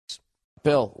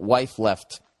Bill, wife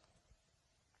left.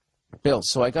 Bill,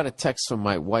 so I got a text from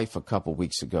my wife a couple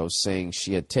weeks ago saying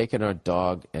she had taken our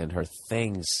dog and her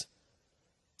things,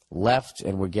 left,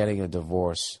 and we're getting a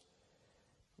divorce.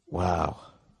 Wow.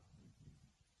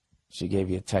 She gave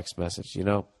you a text message. You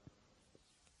know,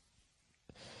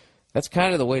 that's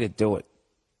kind of the way to do it.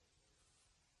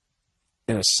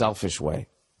 In a selfish way.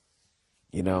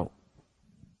 You know.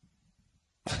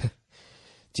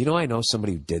 Do you know I know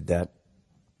somebody who did that?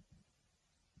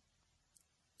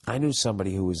 I knew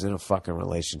somebody who was in a fucking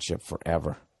relationship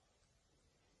forever.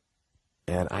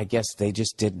 And I guess they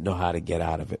just didn't know how to get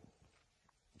out of it.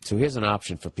 So here's an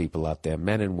option for people out there,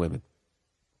 men and women.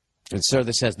 And, sir,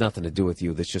 this has nothing to do with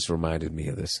you. This just reminded me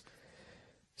of this.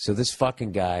 So this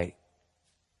fucking guy,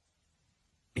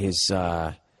 his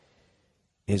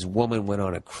woman went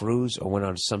on a cruise or went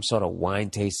on some sort of wine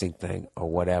tasting thing or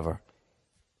whatever.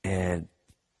 And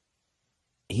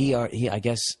I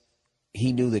guess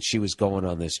he knew that she was going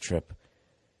on this trip.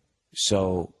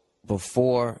 So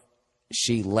before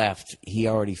she left, he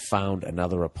already found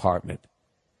another apartment,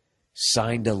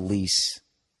 signed a lease,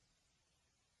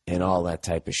 and all that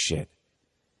type of shit.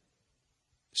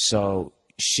 So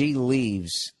she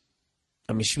leaves.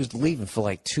 I mean, she was leaving for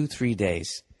like 2-3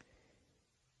 days.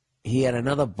 He had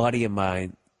another buddy of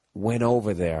mine, went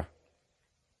over there.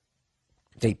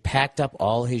 They packed up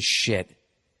all his shit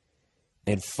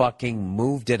and fucking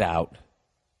moved it out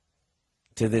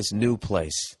to this new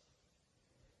place.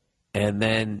 And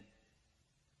then,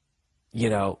 you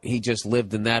know, he just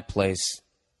lived in that place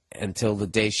until the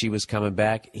day she was coming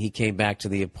back. He came back to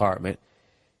the apartment.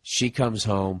 She comes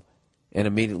home and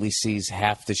immediately sees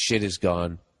half the shit is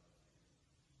gone.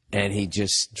 And he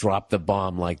just dropped the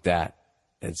bomb like that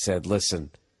and said,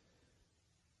 listen,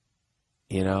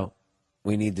 you know,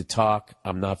 we need to talk.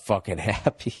 I'm not fucking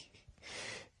happy.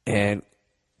 And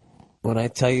when I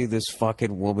tell you this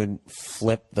fucking woman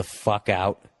flipped the fuck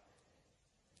out,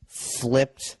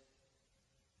 flipped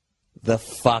the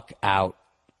fuck out,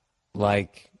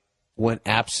 like went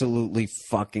absolutely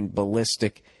fucking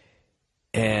ballistic.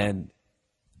 And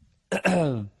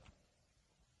and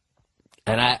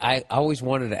I always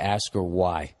wanted to ask her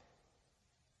why.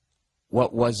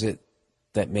 What was it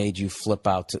that made you flip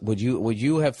out? Would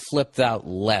you have flipped out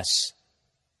less?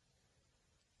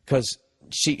 Because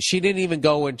she didn't even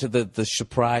go into the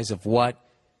surprise of what?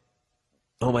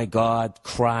 Oh, my God,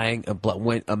 crying,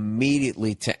 went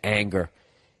immediately to anger.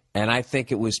 And I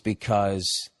think it was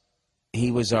because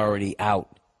he was already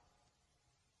out.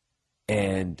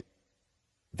 And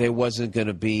there wasn't going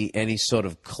to be any sort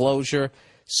of closure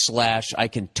 / I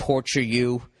can torture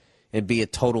you and be a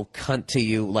total cunt to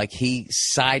you. Like, he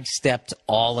sidestepped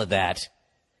all of that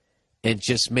and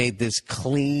just made this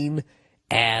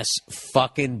clean-ass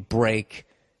fucking break.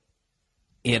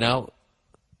 You know,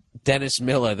 Dennis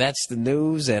Miller, that's the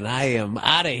news, and I am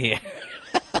out of here.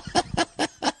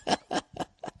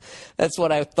 That's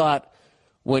what I thought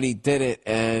when he did it,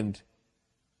 and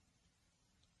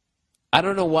I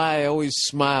don't know why I always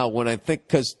smile when I think,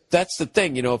 because that's the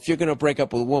thing, you know, if you're going to break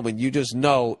up with a woman, you just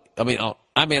know,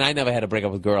 I never had to break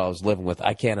up with a girl I was living with.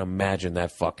 I can't imagine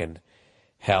that fucking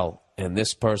hell. And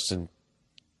this person,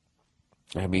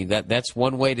 I mean, that's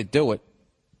one way to do it.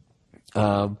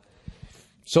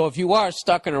 So if you are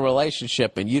stuck in a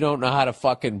relationship and you don't know how to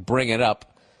fucking bring it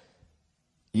up,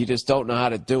 you just don't know how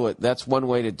to do it, that's one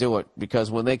way to do it.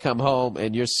 Because when they come home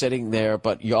and you're sitting there,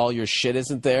 but all your shit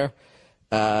isn't there,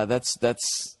 that's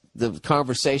the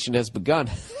conversation has begun.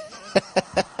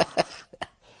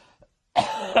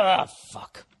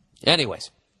 Fuck.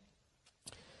 Anyways.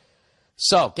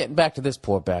 So, getting back to this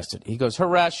poor bastard. He goes, her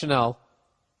rationale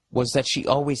was that she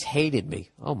always hated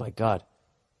me. Oh, my God.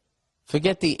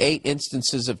 Forget the 8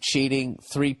 instances of cheating,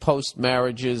 3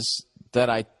 post-marriage that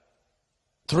I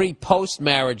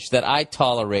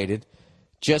tolerated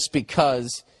just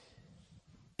because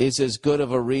is as good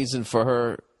of a reason for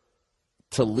her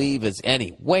to leave as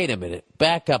any. Wait a minute.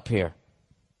 Back up here.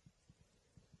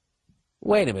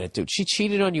 Wait a minute, dude. She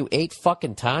cheated on you 8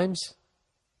 fucking times?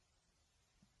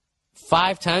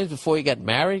 5 times before you got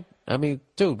married? I mean,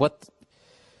 dude, what?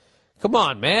 Come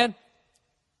on, man.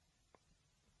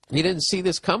 You didn't see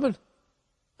this coming?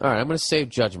 All right, I'm going to save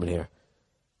judgment here.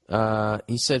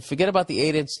 He said, forget about the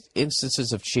 8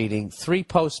 instances of cheating, 3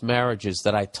 post-marriages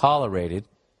that I tolerated.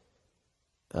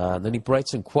 Then he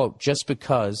writes in quote, just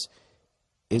because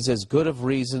is as good of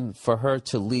reason for her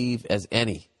to leave as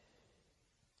any.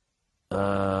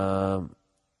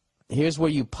 Here's where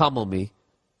you pummel me,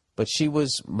 but she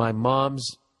was at my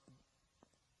mom's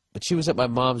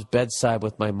bedside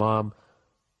with my mom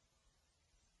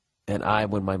and I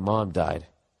when my mom died.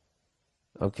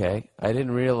 Okay. I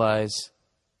didn't realize.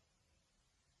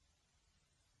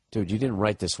 Dude, you didn't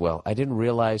write this well. I didn't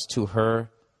realize to her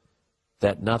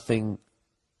that nothing.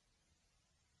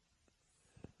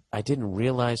 I didn't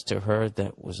realize to her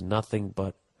that was nothing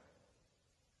but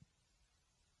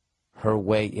her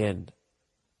way in.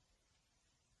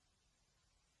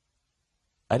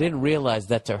 I didn't realize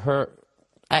that to her.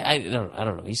 I don't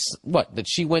know. What, that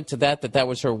she went to that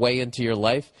was her way into your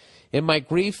life? In my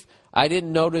grief, I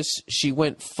didn't notice she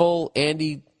went full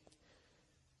Andy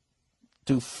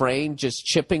Dufresne, just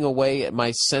chipping away at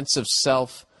my sense of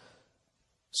self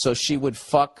so she would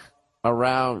fuck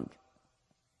around.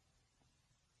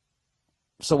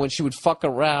 So when she would fuck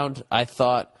around, I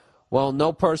thought, well,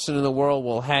 no person in the world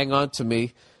will hang on to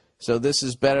me, so this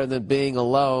is better than being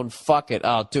alone. Fuck it.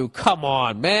 Oh, dude, come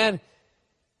on, man.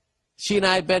 She and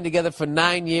I had been together for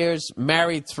 9 years,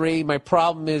 married 3. My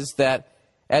problem is that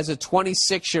as a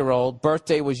 26-year-old,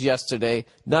 birthday was yesterday,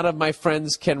 none of my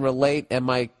friends can relate, and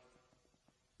my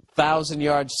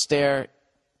 1,000-yard stare,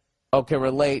 can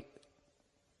relate.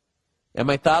 And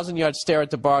my 1,000-yard stare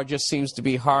at the bar just seems to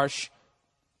be harsh.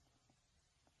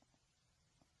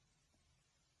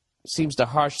 Seems to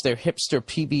harsh their hipster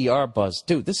PBR buzz.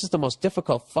 Dude, this is the most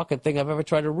difficult fucking thing I've ever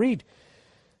tried to read.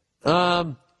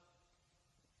 Dude,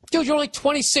 you're only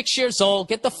 26 years old.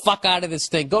 Get the fuck out of this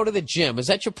thing. Go to the gym. Is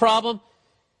that your problem?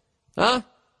 Huh?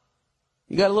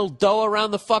 You got a little dough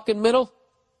around the fucking middle?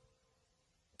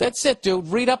 That's it, dude.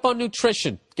 Read up on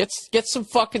nutrition. Get some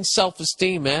fucking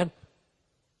self-esteem, man.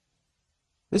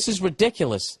 This is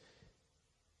ridiculous.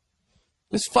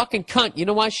 This fucking cunt, you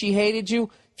know why she hated you?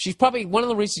 She's probably, one of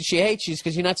the reasons she hates you is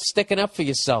because you're not sticking up for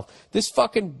yourself. This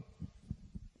fucking,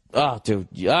 oh, dude.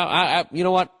 You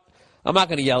know what? I'm not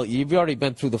going to yell at you. You've already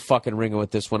been through the fucking ringer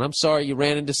with this one. I'm sorry you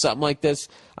ran into something like this.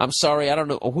 I'm sorry. I don't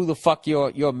know who the fuck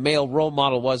your male role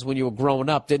model was when you were growing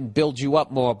up. Didn't build you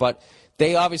up more, but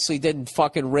they obviously didn't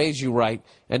fucking raise you right,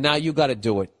 and now you got to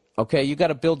do it. Okay? You got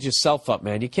to build yourself up,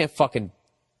 man. You can't fucking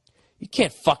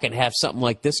have something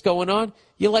like this going on.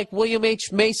 You're like William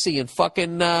H. Macy and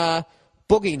fucking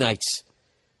Boogie Nights.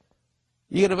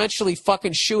 You can eventually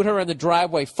fucking shoot her in the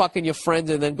driveway, fucking your friend,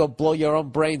 and then go blow your own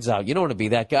brains out. You don't want to be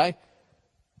that guy.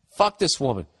 Fuck this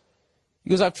woman.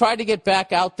 Because I've tried to get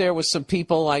back out there with some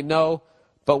people I know,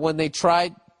 but when they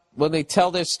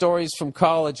tell their stories from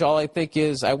college, all I think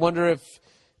is, I wonder if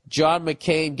John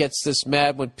McCain gets this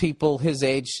mad when people his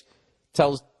age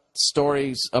tell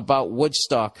stories about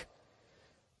Woodstock.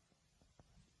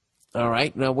 All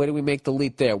right, now where do we make the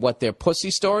leap there? What, they're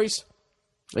pussy stories?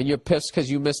 And you're pissed because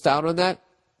you missed out on that?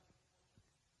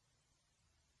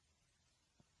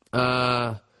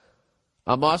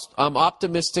 I'm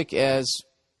optimistic as,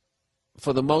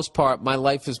 for the most part, my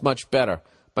life is much better.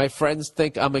 My friends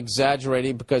think I'm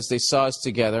exaggerating because they saw us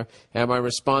together, and my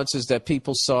response is that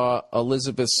people saw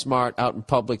Elizabeth Smart out in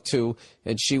public too,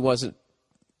 and she wasn't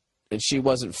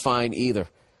fine either.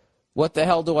 What the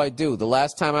hell do I do? The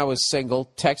last time I was single,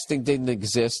 texting didn't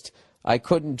exist. I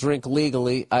couldn't drink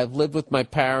legally. I lived with my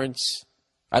parents.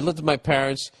 You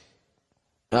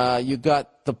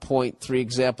got the point 3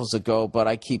 examples ago, but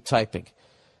I keep typing.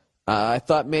 I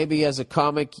thought maybe as a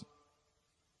comic,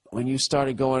 when you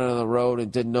started going on the road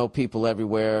and didn't know people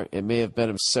everywhere, it may have been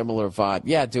a similar vibe.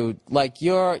 Yeah, dude, like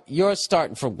you're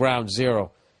starting from ground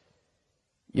zero.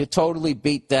 You're totally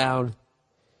beat down.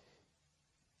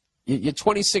 You're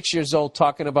 26 years old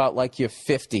talking about like you're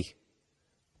 50.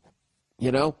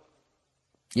 You know?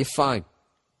 You're fine.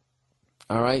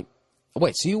 All right?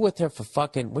 Wait, so you were with her for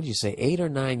fucking, what did you say, 8 or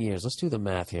 9 years? Let's do the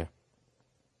math here.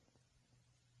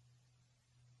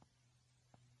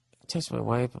 Text my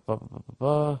wife,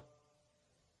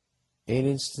 8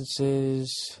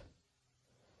 instances.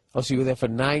 Oh, so you were there for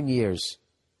 9 years.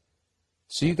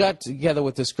 So you got together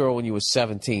with this girl when you were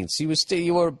 17. So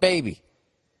you were a baby.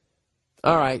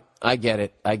 All right, I get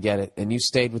it. And you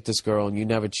stayed with this girl and you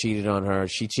never cheated on her.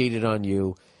 She cheated on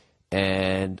you.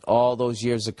 And all those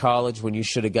years of college when you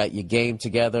should have got your game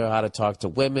together, how to talk to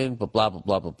women, blah, blah, blah,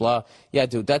 blah, blah, blah. Yeah,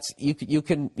 dude, you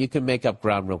can make up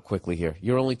ground real quickly here.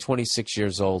 You're only 26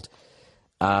 years old.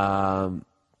 You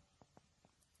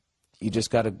just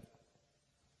got to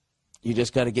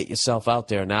get yourself out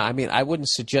there. Now, I mean, I wouldn't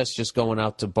suggest just going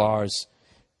out to bars.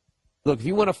 Look, if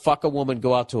you want to fuck a woman,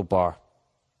 go out to a bar.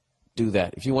 Do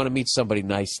that. If you want to meet somebody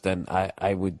nice, then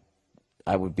I would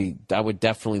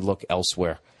definitely look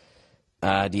elsewhere.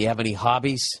 Do you have any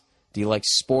hobbies? Do you like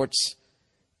sports?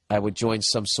 I would join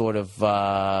some sort of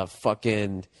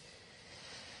fucking,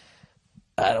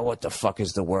 I don't know what the fuck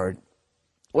is the word.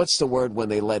 What's the word when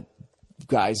they let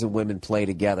guys and women play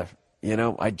together? You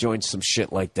know, I'd join some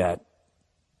shit like that.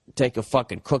 Take a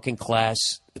fucking cooking class.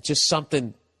 Just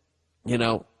something You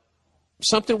know,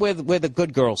 something where the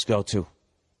good girls go to.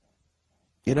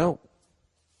 You know?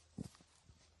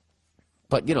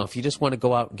 But, you know, if you just want to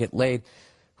go out and get laid,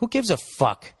 who gives a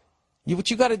fuck? What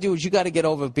you got to do is you got to get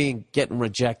over getting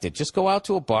rejected. Just go out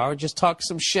to a bar and just talk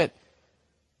some shit.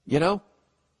 You know?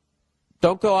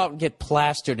 Don't go out and get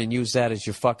plastered and use that as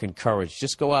your fucking courage.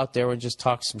 Just go out there and just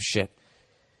talk some shit.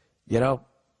 You know?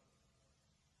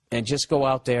 And just go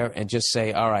out there and just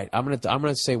say, all right, I'm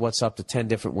gonna say what's up to 10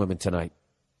 different women tonight.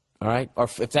 All right? Or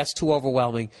if that's too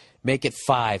overwhelming, make it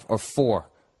 5 or 4.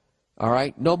 All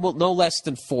right? No less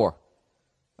than 4.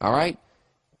 All right?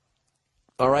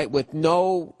 All right? With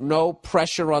no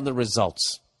pressure on the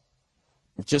results.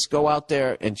 Just go out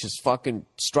there and just fucking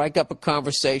strike up a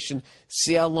conversation,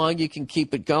 see how long you can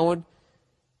keep it going,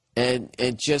 and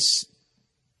just,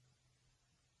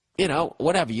 you know,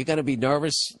 whatever. You're going to be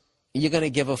nervous. You're going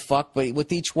to give a fuck. But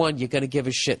with each one, you're going to give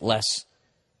a shit less.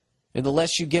 And the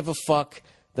less you give a fuck,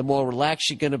 the more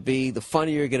relaxed you're going to be, the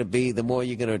funnier you're going to be, the more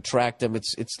you're going to attract them.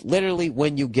 It's literally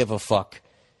when you give a fuck.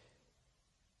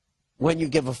 When you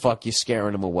give a fuck, you're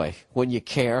scaring them away. When you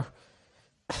care,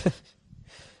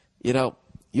 you know,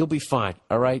 you'll be fine,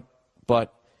 all right?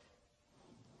 But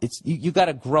it's you got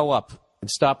to grow up and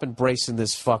stop embracing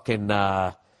this fucking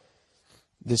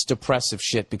this depressive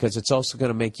shit, because it's also going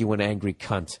to make you an angry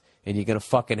cunt, and you're going to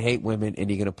fucking hate women, and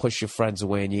you're going to push your friends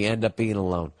away, and you end up being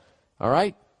alone, all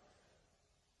right?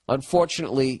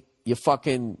 Unfortunately, you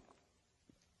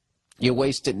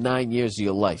wasted 9 years of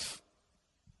your life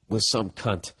with some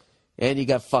cunt, and you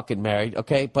got fucking married,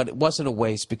 okay? But it wasn't a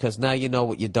waste, because now you know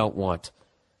what you don't want.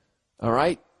 All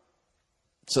right?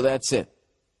 So that's it.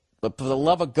 But for the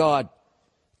love of God,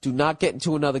 do not get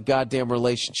into another goddamn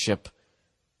relationship.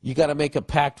 You got to make a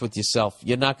pact with yourself.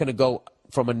 You're not going to go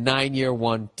from a 9-year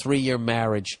one, 3-year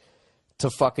marriage to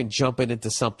fucking jumping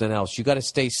into something else. You got to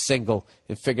stay single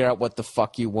and figure out what the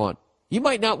fuck you want. You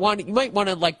might want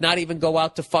to like not even go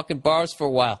out to fucking bars for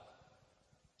a while.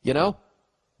 You know?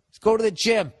 Just go to the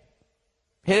gym.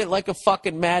 Hit it like a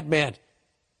fucking madman.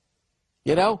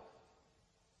 You know?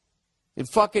 And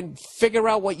fucking figure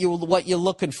out what you're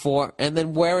looking for, and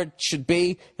then where it should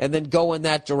be, and then go in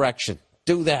that direction.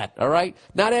 Do that, all right?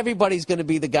 Not everybody's going to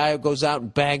be the guy who goes out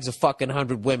and bangs a fucking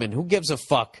 100 women. Who gives a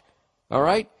fuck? All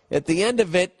right? At the end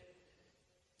of it,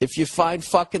 if you find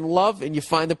fucking love and you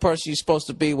find the person you're supposed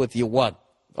to be with, you won.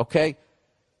 Okay?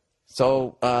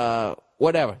 So,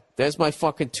 whatever. There's my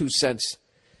fucking 2 cents.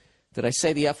 Did I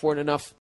say the F word enough?